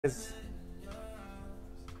Guys,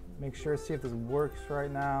 make sure to see if this works right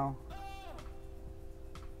now.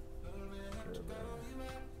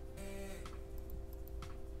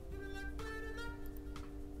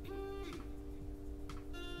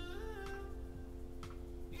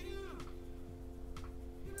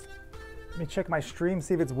 Let me check my stream,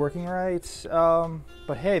 see if it's working right.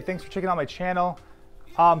 But hey, thanks for checking out my channel.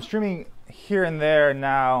 I'm streaming here and there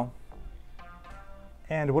now.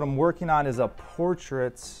 And what I'm working on is a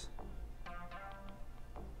portrait.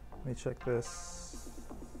 Let me check this.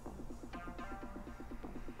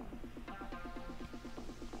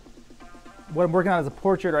 What I'm working on is a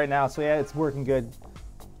portrait right now, so yeah, it's working good.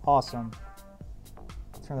 Awesome.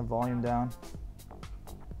 Turn the volume down.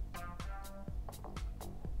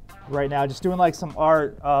 Right now, just doing like some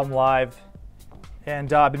art live.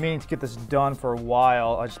 And I've been meaning to get this done for a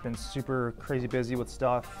while. I've just been super crazy busy with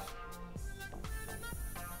stuff.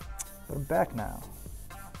 But I'm back now.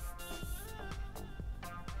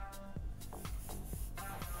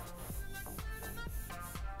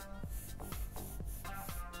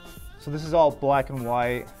 So this is all black and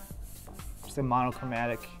white, just a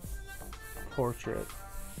monochromatic portrait.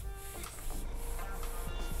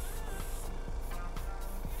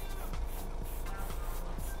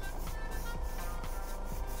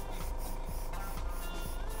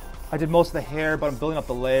 I did most of the hair, but I'm building up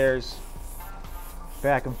the layers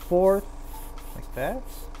back and forth, like that.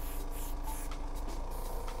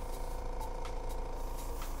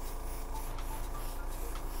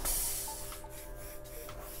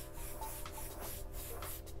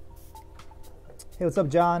 Hey, what's up,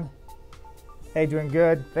 John? Hey, doing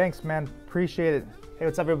good. Thanks, man. Appreciate it. Hey,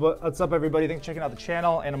 what's up, everybody? Thanks for checking out the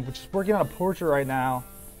channel. And I'm just working on a portrait right now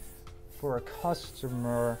for a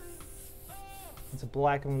customer. It's a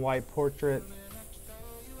black and white portrait.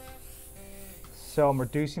 So I'm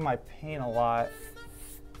reducing my paint a lot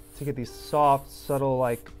to get these soft, subtle,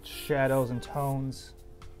 like shadows and tones.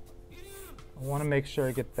 I want to make sure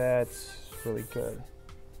I get that really good.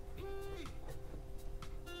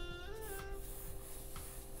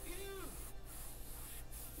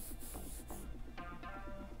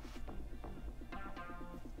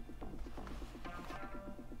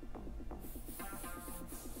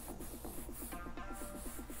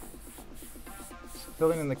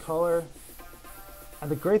 Filling in the color. And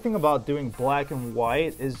the great thing about doing black and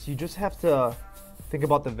white is you just have to think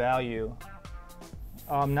about the value.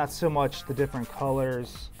 Not so much the different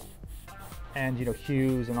colors and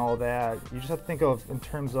hues and all that. You just have to think of in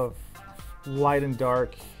terms of light and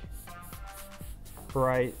dark,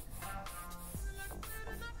 bright,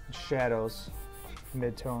 shadows,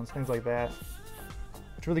 midtones, things like that,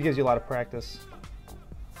 which really gives you a lot of practice.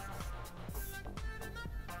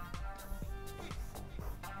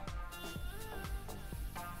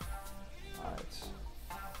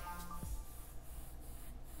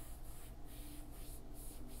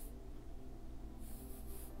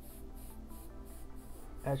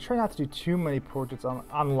 I try not to do too many portraits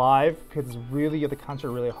on live because it's really get the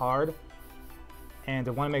concert really hard, and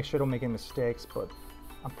I want to make sure I don't make any mistakes. But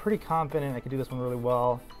I'm pretty confident I can do this one really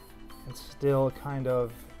well and still kind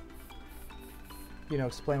of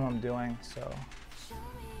explain what I'm doing. So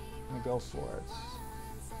I'm gonna go for it.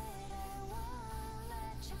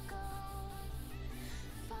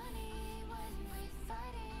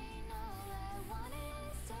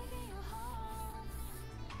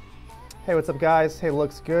 Hey, what's up, guys? Hey,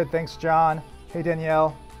 looks good. Thanks, John. Hey,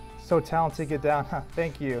 Danielle. So talented. Get down.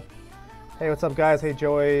 Thank you. Hey, what's up, guys? Hey,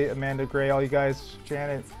 Joey, Amanda, Gray, all you guys,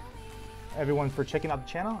 Janet, everyone for checking out the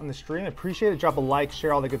channel and the stream. Appreciate it. Drop a like,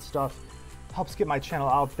 share all the good stuff. Helps get my channel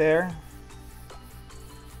out there.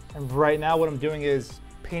 And right now, what I'm doing is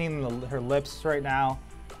painting her lips right now.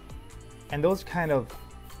 And those kind of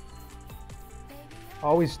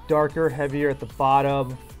always darker, heavier at the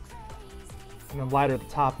bottom, and then lighter at the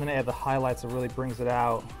top, and then I add the highlights that really brings it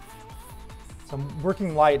out. So I'm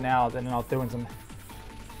working light now, then I'll throw in some,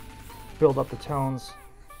 build up the tones.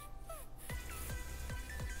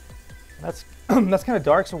 And that's that's kind of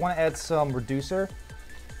dark, so I want to add some reducer.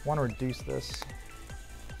 I want to reduce this.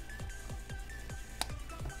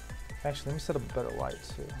 Actually, let me set up a better light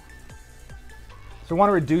too. So I want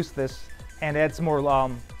to reduce this and add some more, a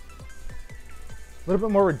little bit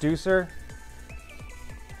more reducer.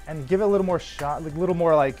 And give it a little more shot, like a little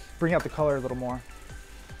more, like bring out the color a little more.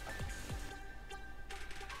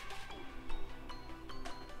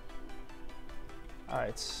 All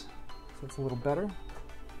right, so it's a little better.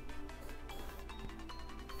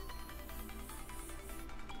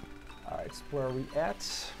 All right, so where are we at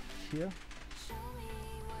here?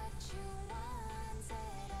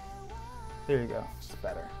 There you go, it's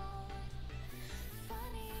better.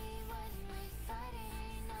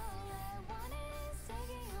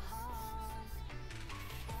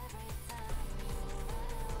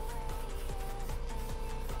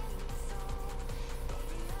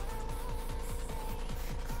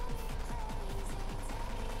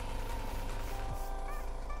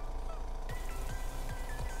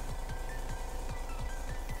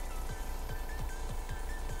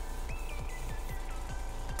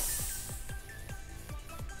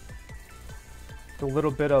 a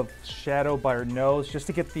little bit of shadow by her nose just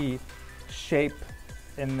to get the shape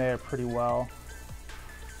in there pretty well.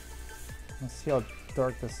 Let's see how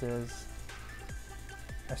dark this is.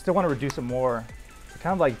 I still want to reduce it more. I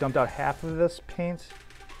kind of like dumped out half of this paint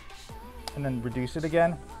and then reduce it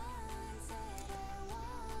again.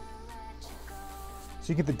 So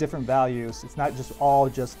you get the different values. It's not just all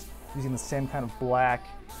just using the same kind of black.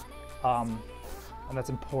 And that's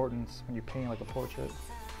important when you're painting like a portrait.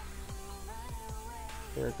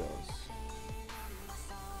 There it goes.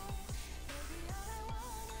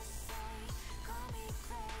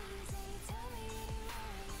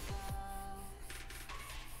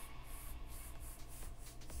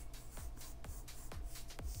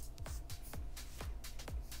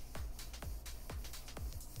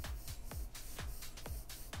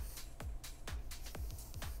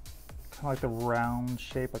 Kind of like the round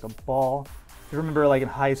shape, like a ball. If you remember, like in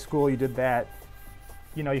high school, you did that.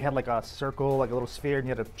 You know, you had like a circle, like a little sphere, and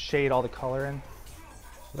you had to shade all the color in.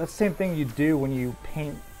 So that's the same thing you do when you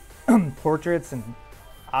paint portraits and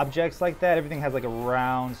objects like that. Everything has like a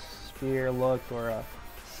round sphere look or a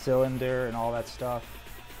cylinder and all that stuff.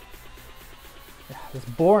 Yeah, it's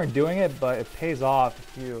boring doing it, but it pays off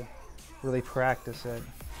if you really practice it.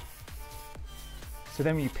 So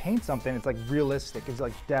then when you paint something, it's like realistic. It's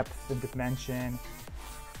like depth and dimension,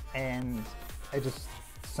 and it just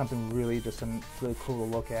something really cool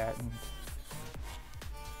to look at. And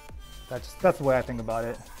that's the way I think about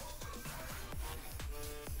it.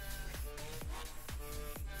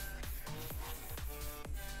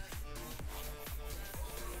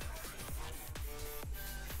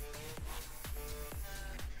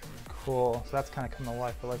 Cool. So that's kind of coming to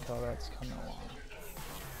life. I like how that's coming along.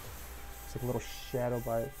 It's like a little shadow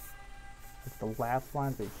by like the laugh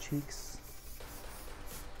lines, the cheeks.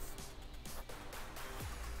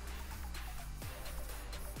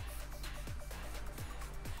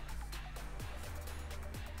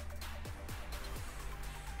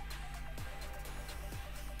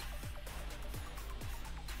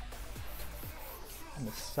 On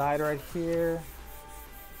the side right here.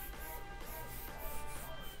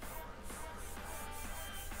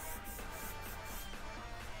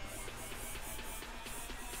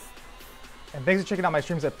 And thanks for checking out my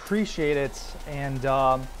streams. I appreciate it. And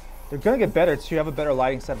they're gonna get better too. I have a better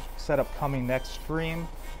lighting setup coming next stream,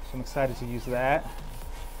 so I'm excited to use that.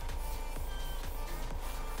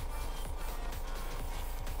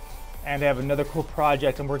 And I have another cool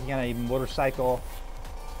project. I'm working on a motorcycle.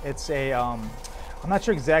 It's a I'm not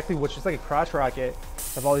sure exactly which. It's like a crotch rocket. I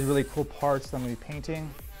have all these really cool parts that I'm gonna be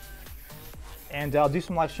painting, and I'll do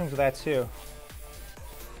some live streams with that too.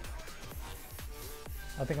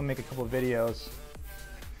 I think I'll make a couple of videos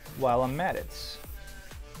while I'm at it.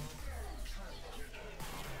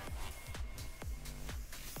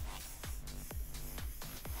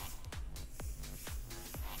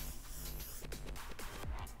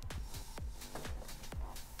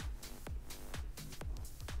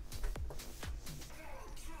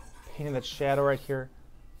 Painting that shadow right here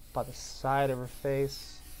by the side of her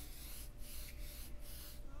face.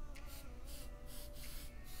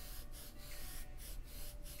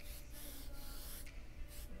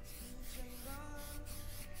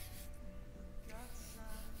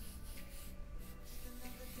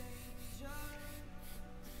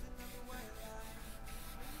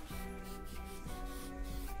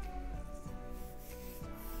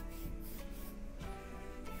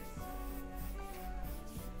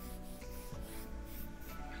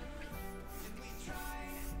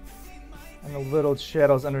 And the little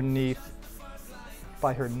shadows underneath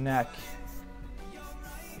by her neck.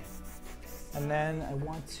 And then I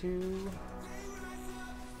want to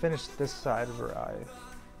finish this side of her eye.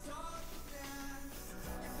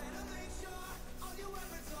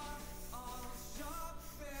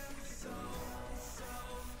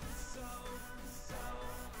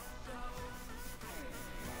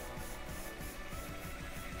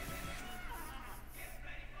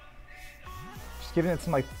 Just giving it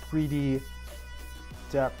some like 3D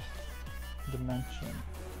depth, dimension.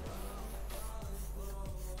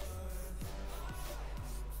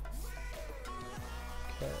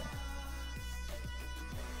 Okay.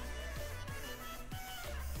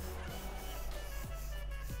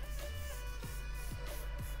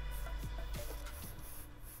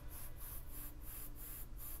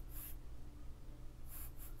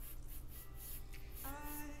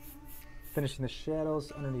 Finishing the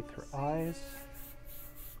shadows underneath her eyes,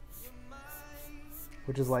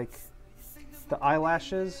 which is like the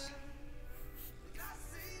eyelashes.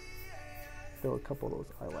 Throw a couple of those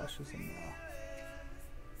eyelashes in there.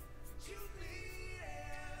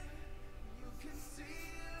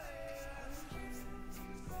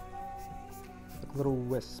 like little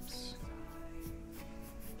wisps.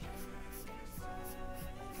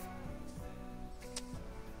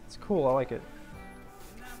 It's cool, I like it.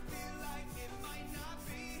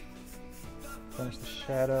 Finish the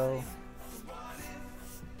shadow.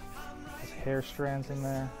 There's hair strands in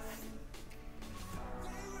there.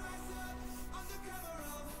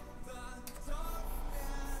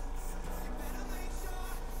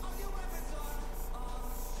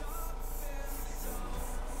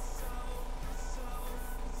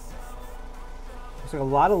 There's like a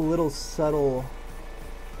lot of little subtle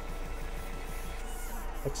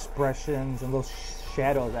expressions and little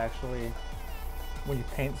shadows actually when you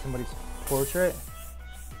paint somebody's portrait,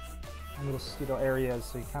 and little areas,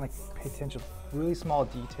 so you kind of pay attention to really small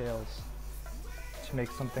details to make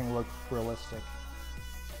something look realistic.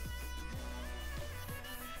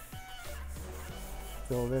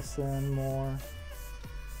 Fill this in more.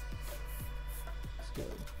 That's good.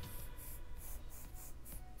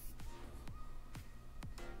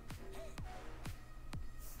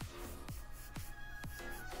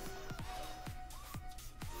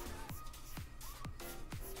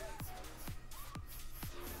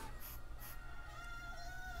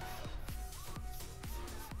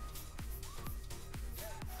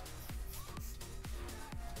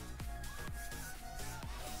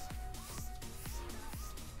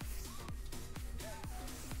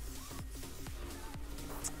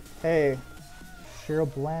 Hey,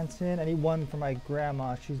 Cheryl Blanton, I need one for my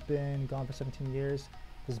grandma. She's been gone for 17 years.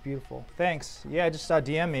 This is beautiful. Thanks. Yeah, just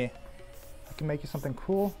DM me. I can make you something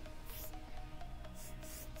cool.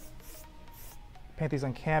 Paint these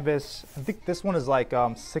on canvas. I think this one is like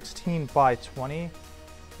 16 by 20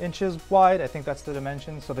 inches wide. I think that's the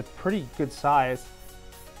dimension, so they're pretty good size.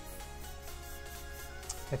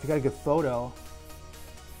 If you got a good photo,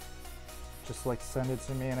 just like send it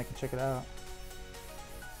to me and I can check it out.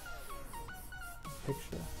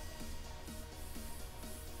 Picture.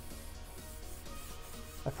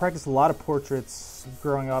 I practiced a lot of portraits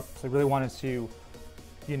growing up, so I really wanted to,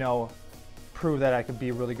 you know, prove that I could be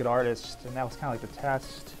a really good artist, and that was kind of like the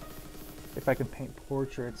test. If I could paint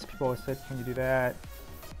portraits, people always said, "Can you do that?"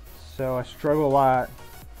 So I struggle a lot,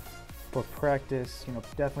 but practice, you know,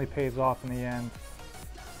 definitely pays off in the end.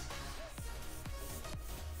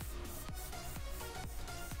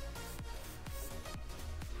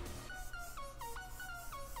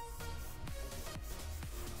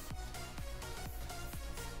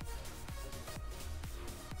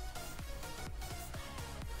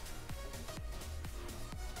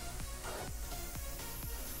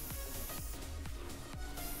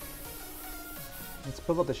 Let's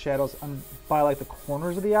build up the shadows by like the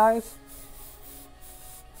corners of the eyes.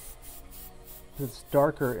 It's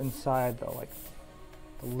darker inside though, like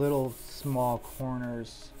the little small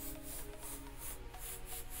corners.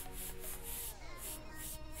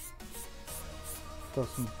 Throw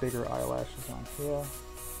some bigger eyelashes on here.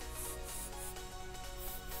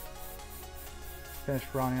 Finish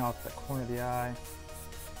rounding off the corner of the eye.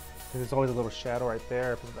 There's always a little shadow right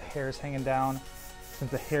there because the hair is hanging down.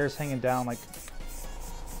 Since the hair is hanging down like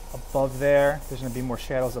above there, there's going to be more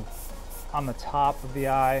shadows on the top of the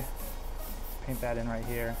eye. Paint that in right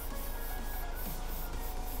here.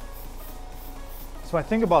 So I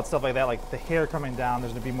think about stuff like that, like the hair coming down,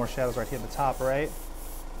 there's going to be more shadows right here at the top, right?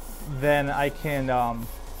 Then I can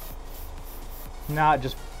not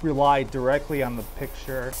just rely directly on the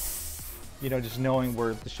picture, you know, just knowing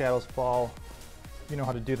where the shadows fall, you know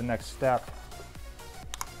how to do the next step.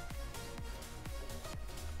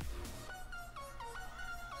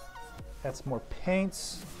 Add some more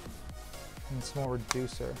paints and some more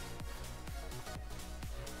reducer.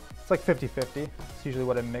 It's like 50-50. It's usually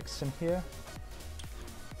what I mix in here.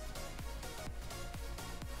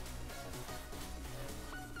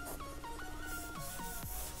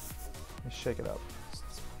 Let me shake it up.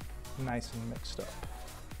 It's nice and mixed up.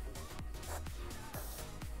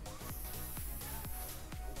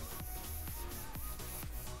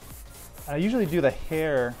 I usually do the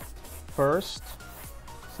hair first,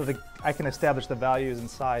 so that I can establish the values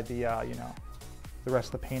inside the, you know, the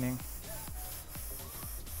rest of the painting.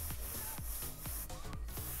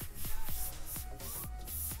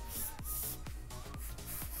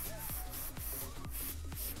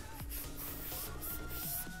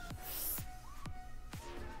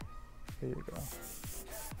 There you go.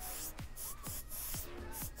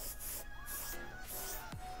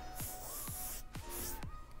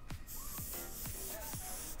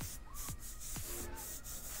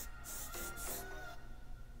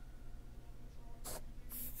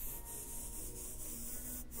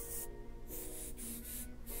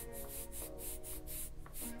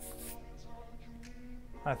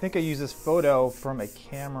 I think I used this photo from a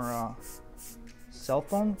camera cell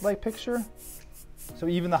phone like picture. So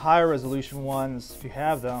even the higher resolution ones, if you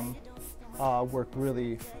have them, work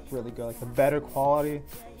really, really good. Like the better quality,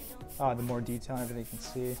 the more detail and everything you can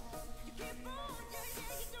see.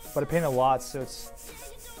 But I paint a lot, so it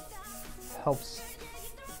helps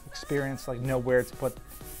experience, like know where to put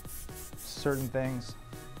certain things,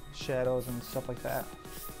 shadows and stuff like that.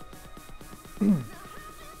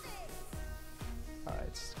 Alright,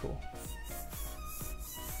 it's cool.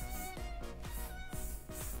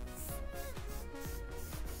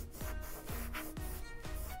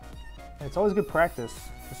 It's always good practice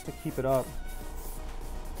just to keep it up.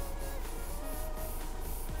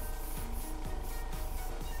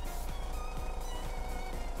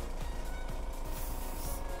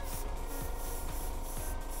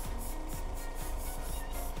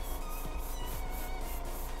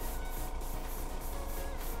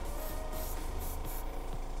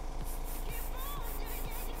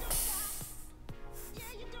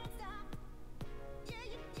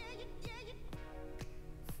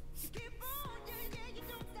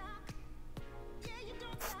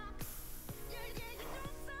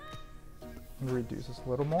 Reduce this a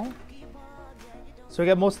little more. So I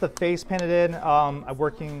got most of the face painted in. I'm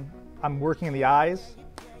working in the eyes,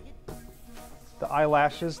 the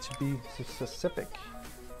eyelashes to be specific.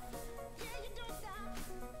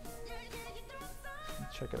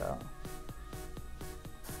 Check it out.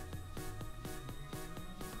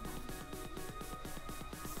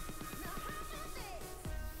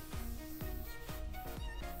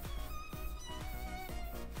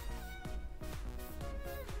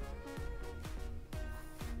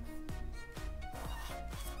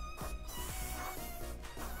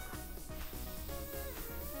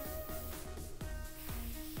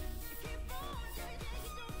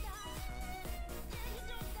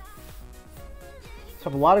 So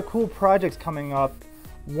I have a lot of cool projects coming up.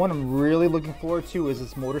 One I'm really looking forward to is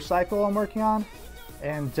this motorcycle I'm working on.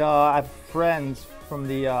 And I have friends from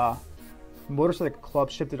the motorcycle club,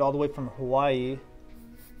 shipped it all the way from Hawaii.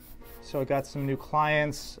 So I got some new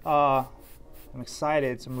clients. I'm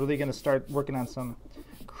excited. So I'm really gonna start working on some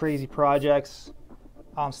crazy projects.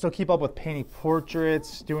 Still keep up with painting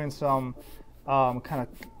portraits, doing some kind of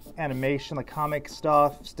animation, like comic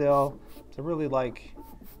stuff still. So really like,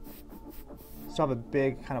 still have a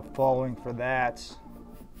big kind of following for that. So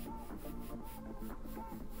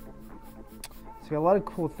got a lot of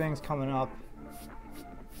cool things coming up,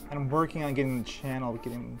 and I'm working on getting the channel,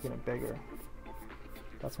 getting it bigger.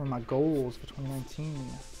 That's one of my goals for 2019.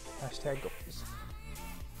 Hashtag goals.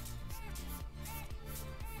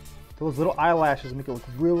 Those little eyelashes make it look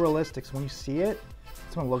real realistic. So when you see it,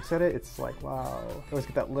 someone looks at it, it's like, wow. You always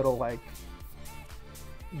get that little like,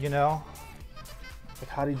 you know, like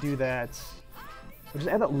how do you do that? Or just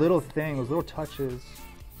add that little thing, those little touches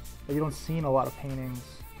that you don't see in a lot of paintings,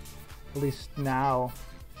 at least now.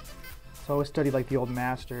 So I always study like the old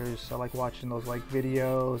masters. I like watching those like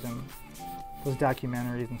videos and those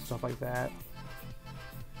documentaries and stuff like that.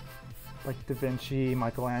 Like Da Vinci,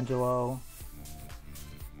 Michelangelo.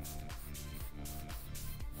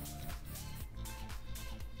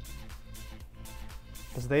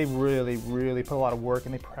 Because they really, really put a lot of work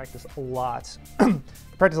and they practice a lot. They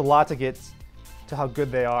practice a lot to get to how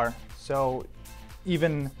good they are. So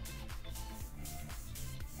even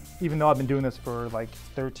though I've been doing this for like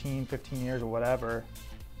 13, 15 years or whatever,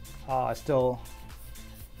 I still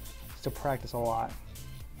practice a lot.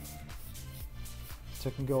 So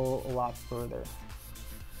it can go a lot further.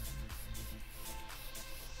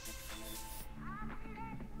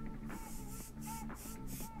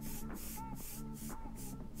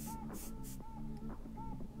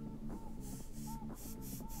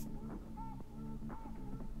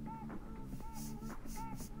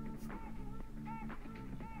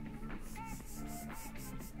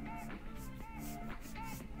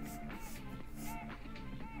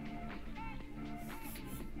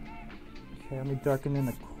 Okay, let me darken in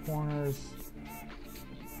the corners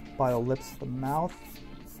by the lips of the mouth.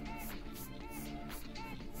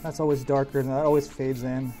 That's always darker and that always fades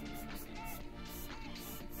in.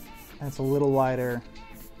 And it's a little lighter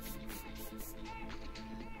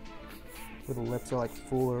where the lips are like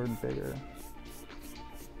fuller and bigger.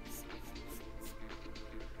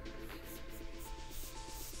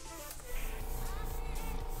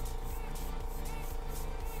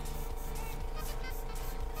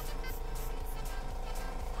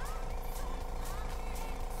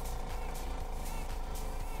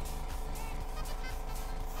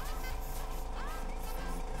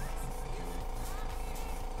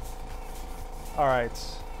 All right,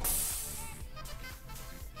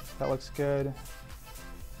 that looks good.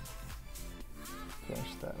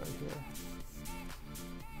 finish that right here.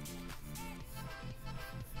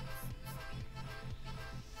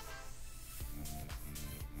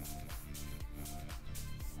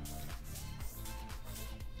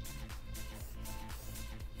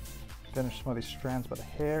 Finish some of these strands by the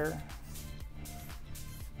hair.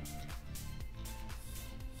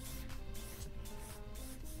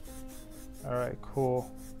 All right,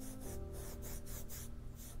 cool.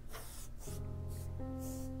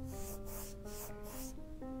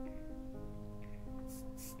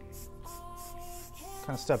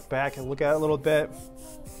 Kind of step back and look at it a little bit.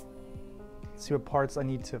 See what parts I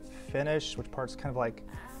need to finish, which parts kind of like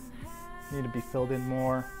need to be filled in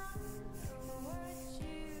more.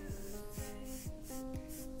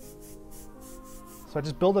 So I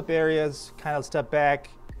just build up areas, kind of step back,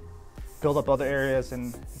 build up other areas,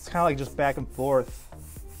 and it's kind of like just back and forth.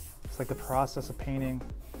 It's like the process of painting.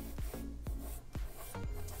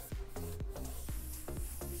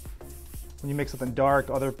 When you make something dark,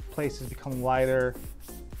 other places become lighter,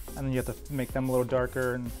 and then you have to make them a little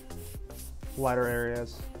darker and lighter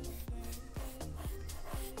areas.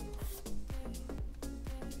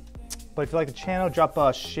 But if you like the channel, drop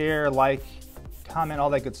a share, like, comment, all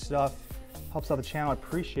that good stuff. Helps out the channel, I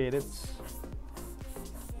appreciate it.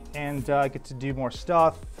 And I get to do more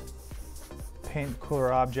stuff, paint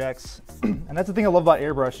cooler objects. And that's the thing I love about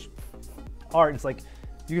airbrush art. It's like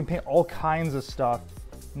you can paint all kinds of stuff,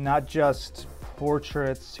 not just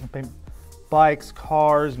portraits. You can paint bikes,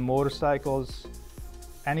 cars, motorcycles,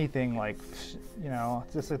 anything. Like, you know,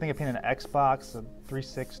 just I think I painted an Xbox, a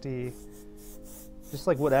 360, just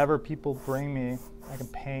like whatever people bring me, I can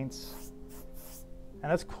paint. And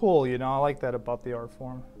that's cool, you know, I like that about the art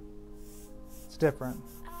form. It's different.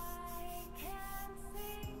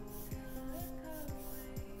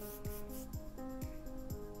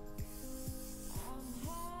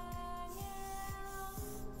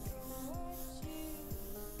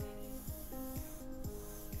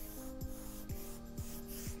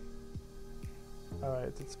 All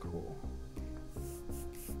right, that's cool.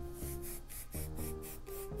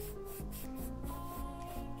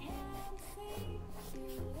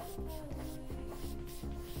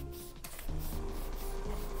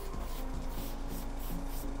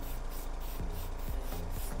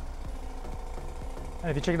 And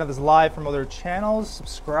if you're checking out this live from other channels,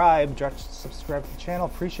 subscribe to the channel,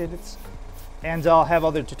 appreciate it. And I'll have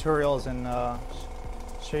other tutorials and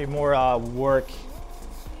show you more work.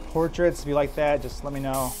 Portraits, if you like that, just let me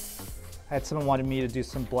know. I had someone wanted me to do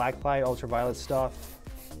some blacklight, ultraviolet stuff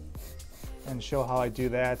and show how I do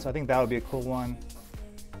that. So I think that would be a cool one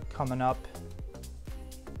coming up.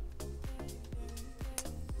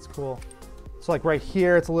 It's cool. So like right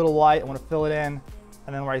here, it's a little light, I want to fill it in.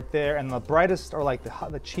 And then right there, and the brightest are like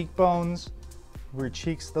the cheekbones, where your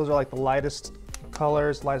cheeks, those are like the lightest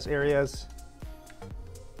colors, lightest areas.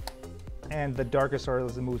 And the darkest are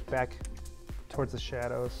as it moves back towards the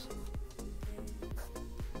shadows.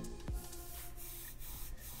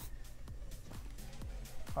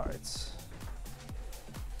 All right.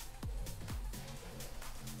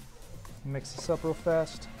 Mix this up real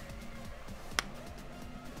fast.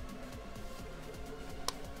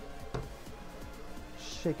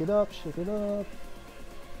 Shake it up, shake it up.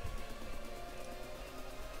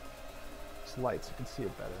 It's light so you can see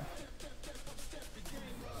it better.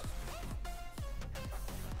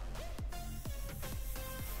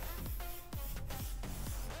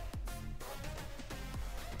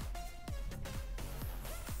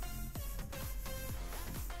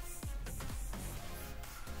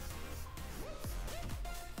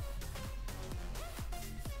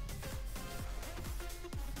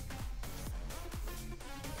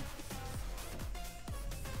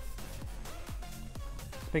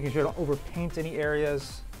 Making sure I don't overpaint any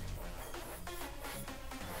areas.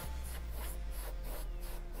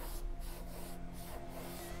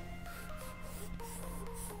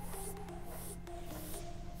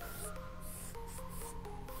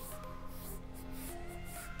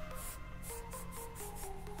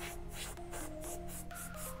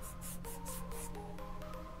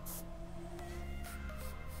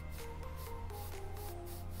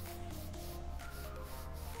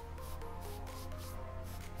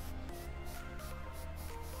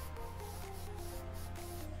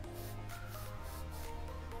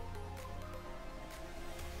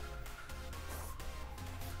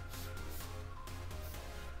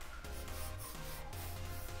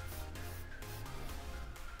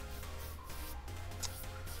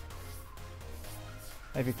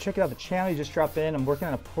 If you check out the channel, you just drop in. I'm working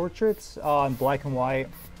on a portrait in black and white,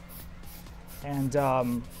 and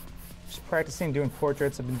just practicing doing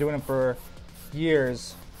portraits. I've been doing it for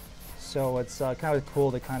years, So it's kind of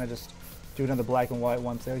cool to kind of just do another black and white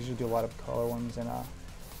ones. I usually do a lot of color ones and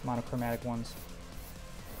monochromatic ones.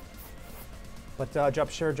 But drop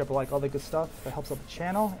a share, drop a like, all the good stuff. That helps out the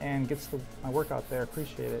channel and gets my work out there.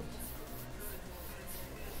 Appreciate it.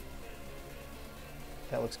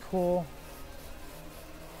 That looks cool.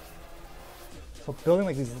 So building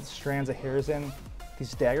like these strands of hairs in,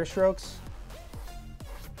 these dagger strokes,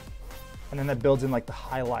 and then that builds in like the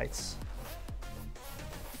highlights.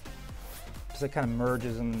 So it kind of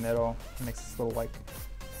merges in the middle and makes this little like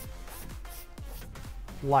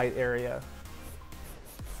light area.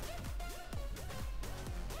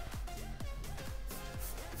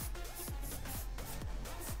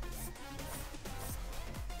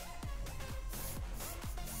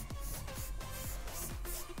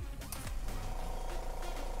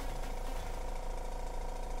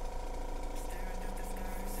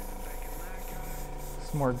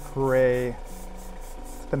 More gray,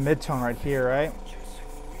 the mid-tone right here, right?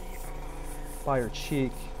 By your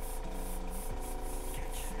cheek.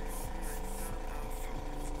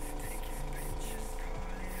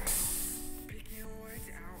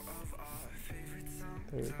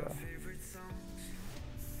 There you go.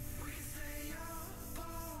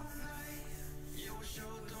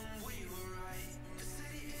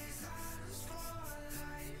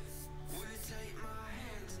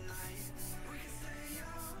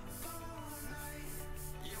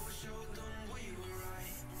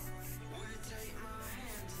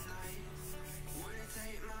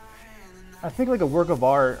 I think like a work of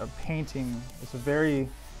art, a painting, is a very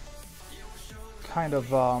kind of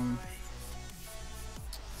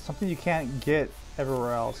something you can't get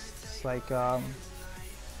everywhere else. It's like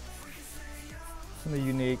something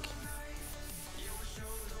unique.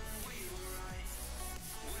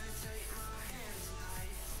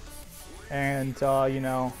 And you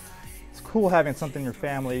know, it's cool having something in your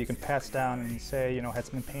family you can pass down and say, you know, had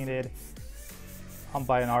something painted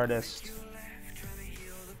by an artist.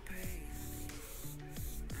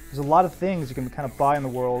 There's a lot of things you can kind of buy in the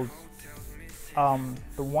world,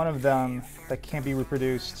 but one of them that can't be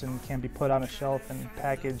reproduced and can't be put on a shelf and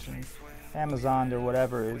packaged and Amazoned or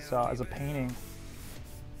whatever is a painting.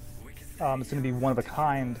 It's going to be one of a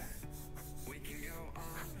kind.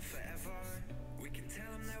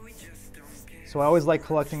 So I always like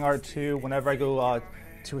collecting art too. Whenever I go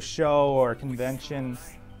to a show or a convention,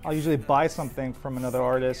 I'll usually buy something from another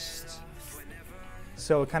artist.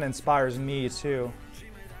 So it kind of inspires me too.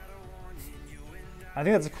 I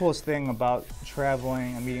think that's the coolest thing about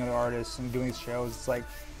traveling and meeting other artists and doing these shows. It's like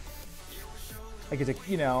I get to,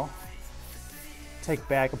 you know, take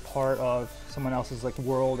back a part of someone else's like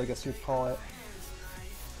world, I guess you'd call it.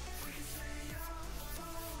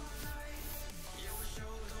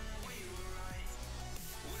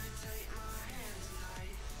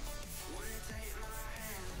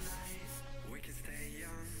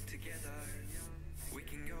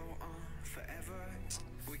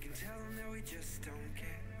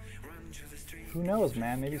 Who knows,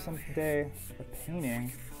 man? Maybe someday a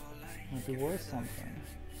painting might be worth something.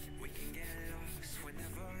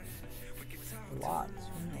 A lot.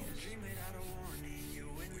 Who knows?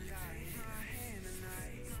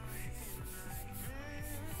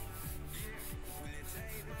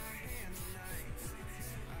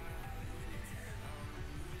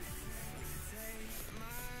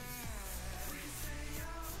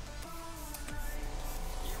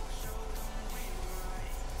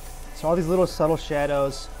 So all these little subtle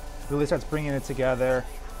shadows really starts bringing it together.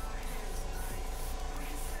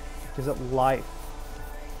 Gives it life.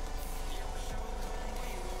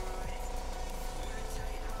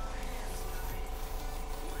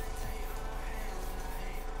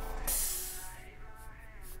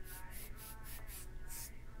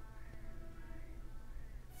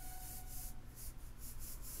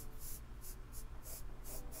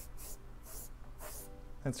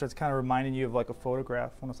 And it starts kind of reminding you of like a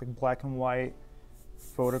photograph, almost like black and white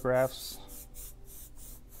photographs.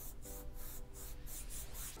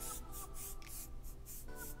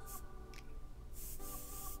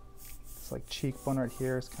 This like cheekbone right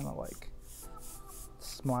here is kind of like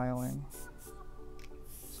smiling.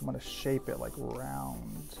 So I'm gonna shape it like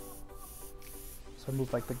round. So I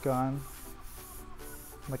move like the gun,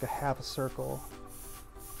 like a half a circle,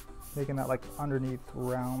 making that like underneath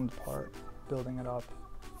round part, building it up.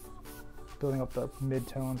 Building up the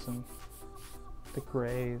mid-tones and the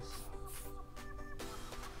grays.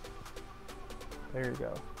 There you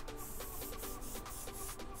go.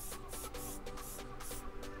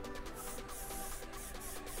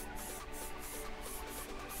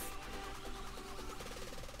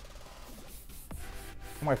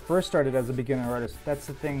 when I first started as a beginner artist, that's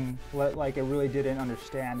the thing, like I really didn't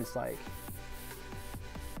understand. It's like,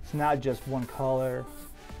 it's not just one color.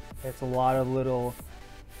 It's a lot of little,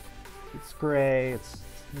 it's gray, it's,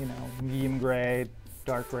 you know, medium gray,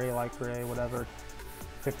 dark gray, light gray, whatever,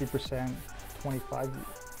 50%, 25,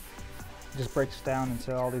 it just breaks down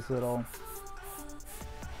into all these little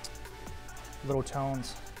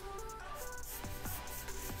tones.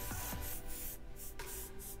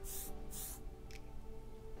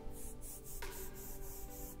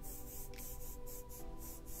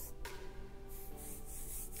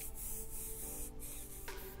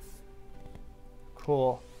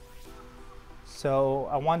 Cool. So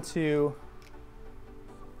I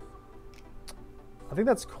think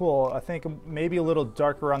that's cool. I think maybe a little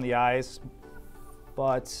darker on the eyes,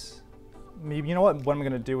 but maybe, you know what I'm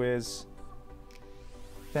gonna do is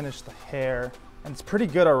finish the hair, and it's pretty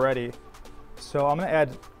good already. So I'm gonna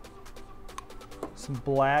add some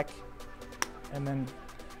black and then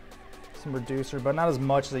some reducer, but not as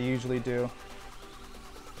much as I usually do.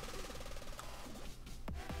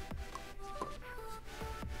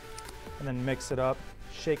 And then mix it up,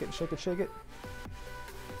 shake it, shake it, shake it.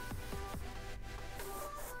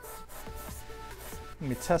 Let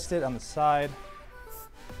me test it on the side.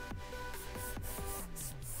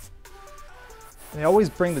 And I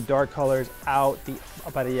always bring the dark colors out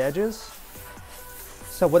by the edges.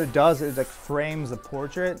 So what it does is it frames the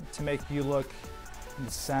portrait to make you look in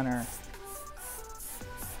the center.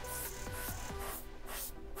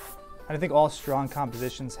 And I think all strong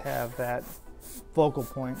compositions have that focal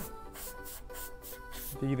point.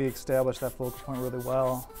 They establish that focal point really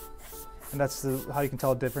well. And that's how you can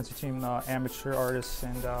tell the difference between amateur artists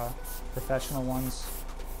and professional ones.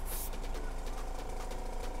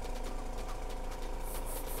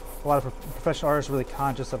 A lot of professional artists are really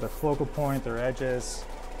conscious of their focal point, their edges,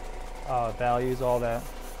 values, all that.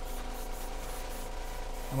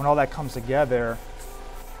 And when all that comes together,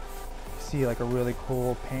 you see like a really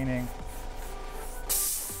cool painting.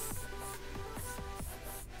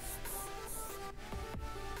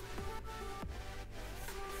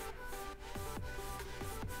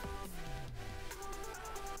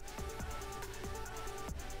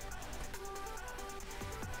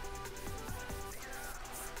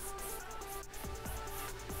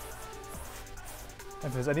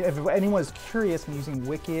 If anyone is curious, I'm using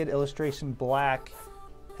Wicked Illustration Black,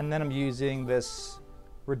 and then I'm using this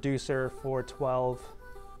reducer 412.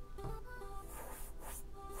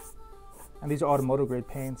 And these are automotive grade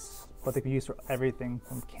paints, but they can be used for everything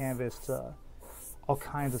from canvas to all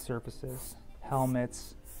kinds of surfaces,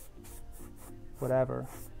 helmets, whatever.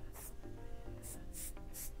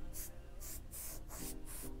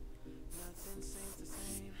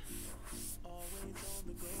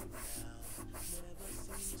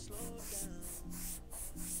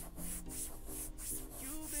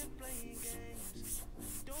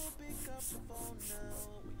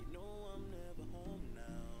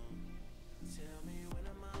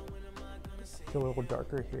 A little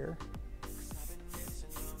darker here.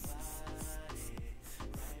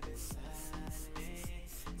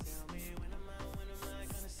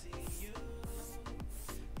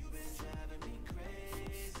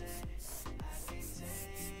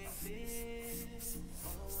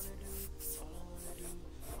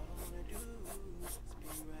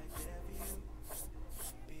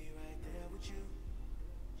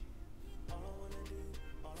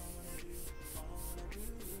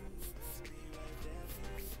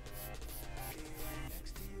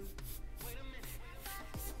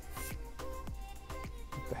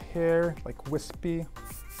 The hair, like wispy,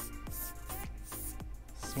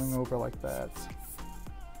 swing over like that.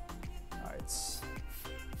 All right.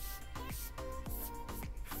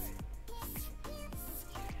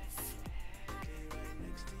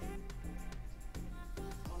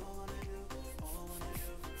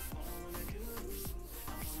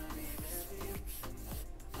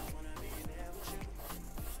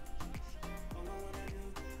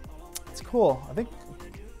 It's cool. I think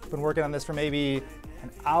I've been working on this for maybe an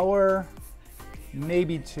hour,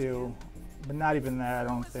 maybe two, but not even that, I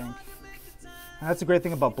don't think. And that's the great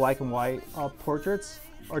thing about black and white portraits,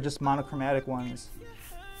 or just monochromatic ones.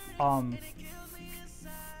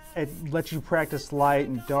 It lets you practice light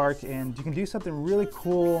and dark, and you can do something really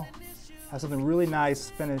cool, have something really nice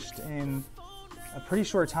finished in a pretty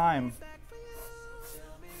short time.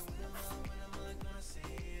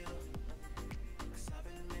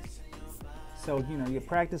 So, you know, you get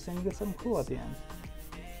practice and you get something cool at the end.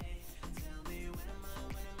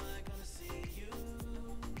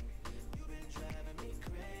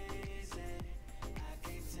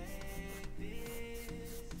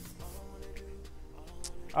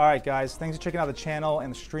 All right, guys, thanks for checking out the channel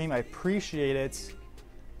and the stream. I appreciate it.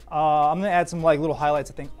 I'm gonna add some like little highlights,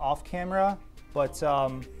 I think, off camera, but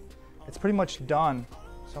it's pretty much done.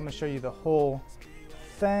 So I'm gonna show you the whole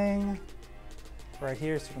thing right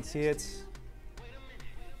here so you can see it.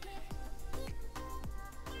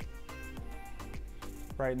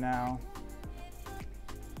 Right now.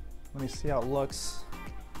 Let me see how it looks.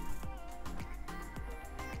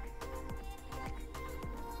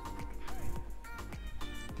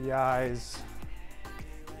 The eyes.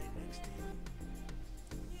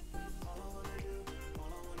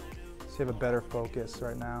 So you have a better focus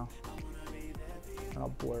right now. Not all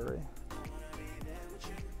blurry.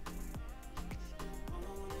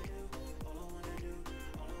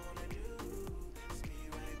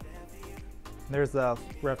 There's the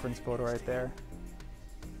reference photo right there.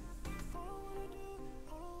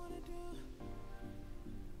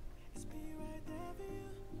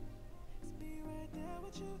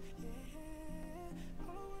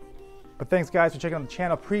 But thanks guys for checking out the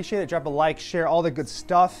channel. Appreciate it. Drop a like, share, all the good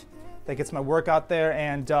stuff that gets my work out there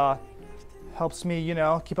and helps me, you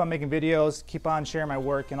know, keep on making videos, keep on sharing my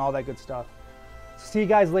work and all that good stuff. So see you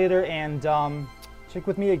guys later and check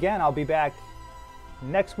with me again. I'll be back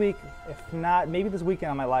next week, if not, maybe this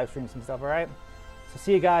weekend on my live stream some stuff, all right? So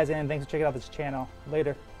see you guys and thanks for checking out this channel.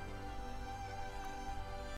 Later.